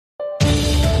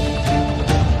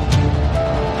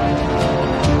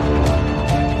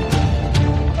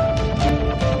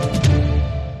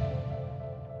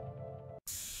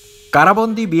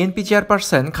কারাবন্দী BNP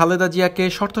chairperson Khaleda জিয়াকে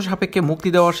শর্ত সাপেক্ষে মুক্তি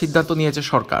দেওয়ার সিদ্ধান্ত নিয়েছে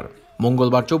সরকার।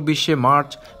 মঙ্গলবার ২৪শে মার্চ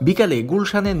বিকালে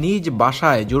গুলশানে নিজ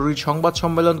বাসায় জরুরি সংবাদ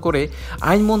সম্মেলন করে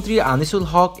আইনমন্ত্রী আনিসুল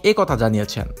হক কথা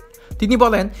জানিয়েছেন। তিনি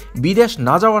বলেন, বিদেশ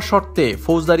না যাওয়ার শর্তে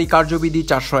ফৌজদারি কার্যবিধি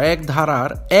 ৪০১ ধারার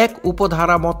 ১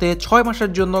 উপধারা মতে ৬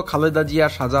 মাসের জন্য খালেদা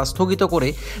জিয়ার সাজা স্থগিত করে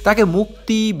তাকে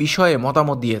মুক্তি বিষয়ে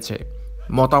মতামত দিয়েছে।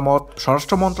 মতামত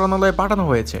স্বরাষ্ট্র মন্ত্রণালয়ে পাঠানো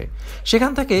হয়েছে।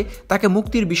 সেখান থেকে তাকে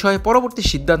মুক্তির বিষয়ে পরবর্তী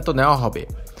সিদ্ধান্ত নেওয়া হবে।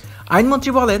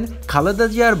 আইনমন্ত্রী বলেন, খালেদা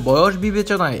জিয়ার বয়স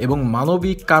বিবেচনায় এবং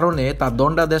মানবিক কারণে তার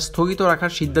দণ্ডাদেশ স্থগিত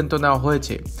রাখার সিদ্ধান্ত নেওয়া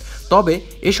হয়েছে। তবে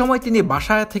এ সময় তিনি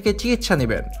বাসায় থেকে চিকিৎসা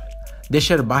নেবেন,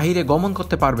 দেশের বাহিরে গমন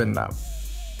করতে পারবেন না।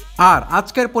 আর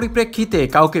আজকের পরিপ্রেক্ষিতে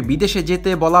কাউকে বিদেশে যেতে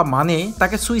বলা মানে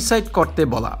তাকে সুইসাইড করতে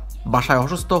বলা। বাসায়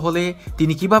অসুস্থ হলে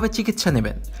তিনি কিভাবে চিকিৎসা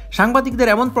নেবেন?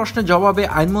 সাংবাদিকদের এমন প্রশ্নের জবাবে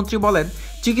আইনমন্ত্রী বলেন,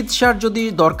 চিকিৎসার যদি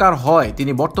দরকার হয়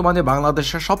তিনি বর্তমানে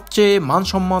বাংলাদেশের সবচেয়ে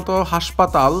মানসম্মত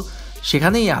হাসপাতাল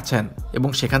সেখানেই আছেন এবং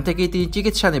সেখান থেকেই তিনি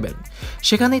চিকিৎসা নেবেন।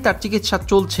 সেখানেই তার চিকিৎসা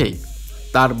চলছেই।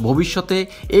 তার ভবিষ্যতে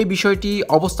এই বিষয়টি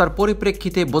অবস্থার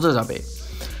পরিপ্রেক্ষিতে বোঝা যাবে।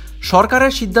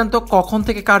 সরকারের সিদ্ধান্ত কখন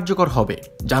থেকে কার্যকর হবে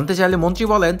জানতে চাইলে মন্ত্রী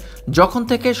বলেন, যখন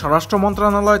থেকে স্বরাষ্ট্র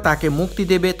মন্ত্রণালয় তাকে মুক্তি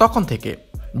দেবে তখন থেকে।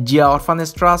 জিয়া অরফানেজ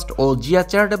ট্রাস্ট ও জিয়া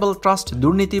চ্যারিটেবল ট্রাস্ট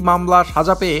দুর্নীতি মামলার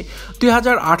সাজা পেয়ে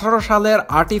 ২০১৮ সালের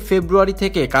 ৮ই ফেব্রুয়ারি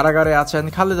থেকে কারাগারে আছেন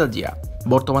খালেদা জিয়া।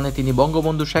 বর্তমানে তিনি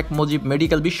বঙ্গবন্ধু শেখ মুজিব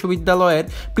মেডিকেল বিশ্ববিদ্যালয়ের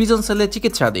প্রিজন সেলে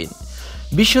চিকিৎসাধীন।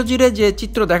 বিশ্বজুড়ে যে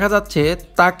চিত্র দেখা যাচ্ছে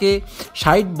তাকে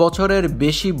 ৬০ বছরের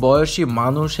বেশি বয়সী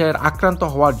মানুষের আক্রান্ত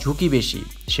হওয়ার ঝুঁকি বেশি।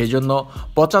 সেজন্য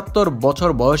 ৭৫ বছর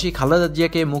বয়সী খালেদা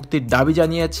জিয়াকে মুক্তির দাবি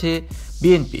জানিয়েছে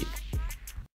বিএনপি।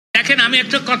 দেখেন, আমি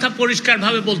একটা কথা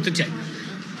পরিষ্কারভাবে বলতে চাই।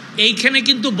 এইখানে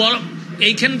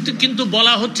কিন্তু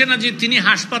বলা হচ্ছে না যে তিনি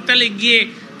হাসপাতালে গিয়ে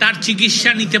তার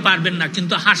চিকিৎসা নিতে পারবেন না,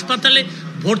 কিন্তু হাসপাতালে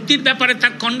ভর্তির ব্যাপারে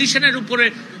তার কন্ডিশনের উপরে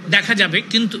দেখা যাবে।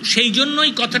 কিন্তু সেই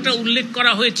জন্যই কথাটা উল্লেখ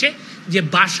করা হয়েছে যে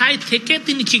বাসায় থেকে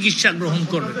তিনি চিকিৎসা গ্রহণ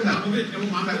করবেন।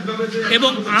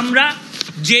 এবং আমরা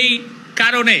যেই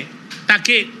কারণে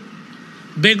তাকে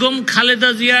বেগম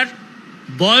খালেদা জিয়ার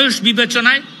বয়স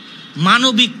বিবেচনায়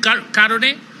মানবিক কারণে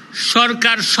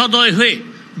সরকার সদয় হয়ে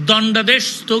দণ্ডাদেশ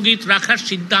স্থগিত রাখার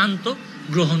সিদ্ধান্ত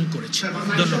গ্রহণ করেছে।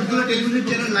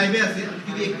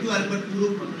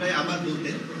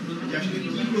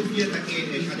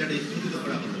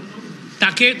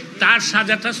 তাকে তার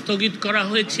সাজাটা স্থগিত করা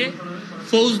হয়েছে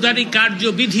ফৌজদারি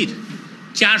কার্যবিধির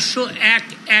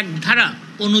 ৪০১ ধারা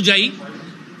অনুযায়ী।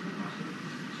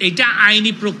 এটা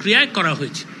আইনি প্রক্রিয়ায় করা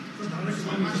হয়েছে।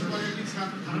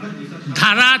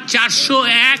 ধারা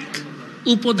 ৪০১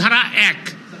 উপধারা ১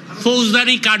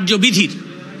 ফৌজদারি কার্যবিধির।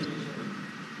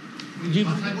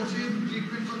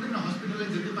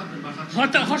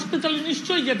 হসপিটালে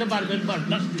নিশ্চয়ই যেতে পারবেন,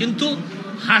 কিন্তু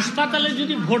হাসপাতালে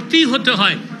যদি ভর্তি হতে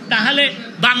হয় তাহলে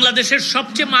বাংলাদেশের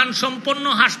সবচেয়ে মানসম্পন্ন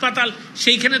হাসপাতাল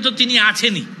সেইখানে তো তিনি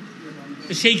আছেনই,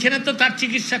 সেইখানে তো তার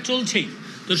চিকিৎসা চলছেই।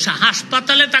 তো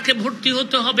হাসপাতালে তাকে ভর্তি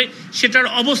হতে হবে, সেটার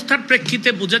অবস্থার প্রেক্ষিতে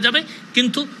বোঝা যাবে।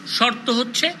 কিন্তু শর্ত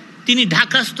হচ্ছে তিনি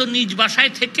ঢাকাস্থ নিজ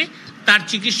বাসায় থেকে তার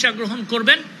চিকিৎসা গ্রহণ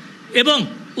করবেন এবং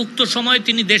উক্ত সময়ে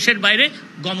তিনি দেশের বাইরে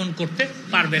গমন করতে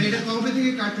পারবেন।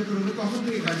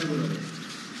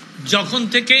 যখন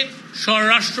থেকে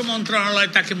স্বরাষ্ট্র মন্ত্রণালয়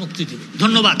তাকে মুক্তি দেবে।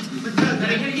 ধন্যবাদ।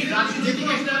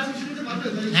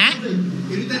 হ্যাঁ,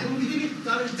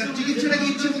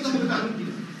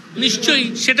 নিশ্চয়ই,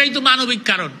 সেটাই তো মানবিক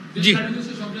কারণ। জি,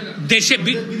 দেশে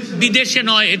বিদেশে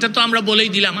নয়, এটা তো আমরা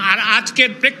বলেই দিলাম। আর আজকের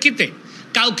প্রেক্ষিতে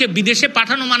কাউকে বিদেশে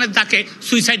পাঠানো মানে তাকে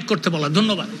সুইসাইড করতে বলা।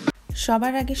 ধন্যবাদ।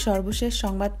 সবার আগে সর্বশেষ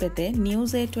সংবাদ পেতে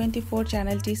নিউজ A24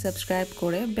 চ্যানেলটি সাবস্ক্রাইব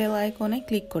করে বেল আইকনে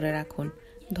ক্লিক করে রাখুন।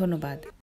 ধন্যবাদ।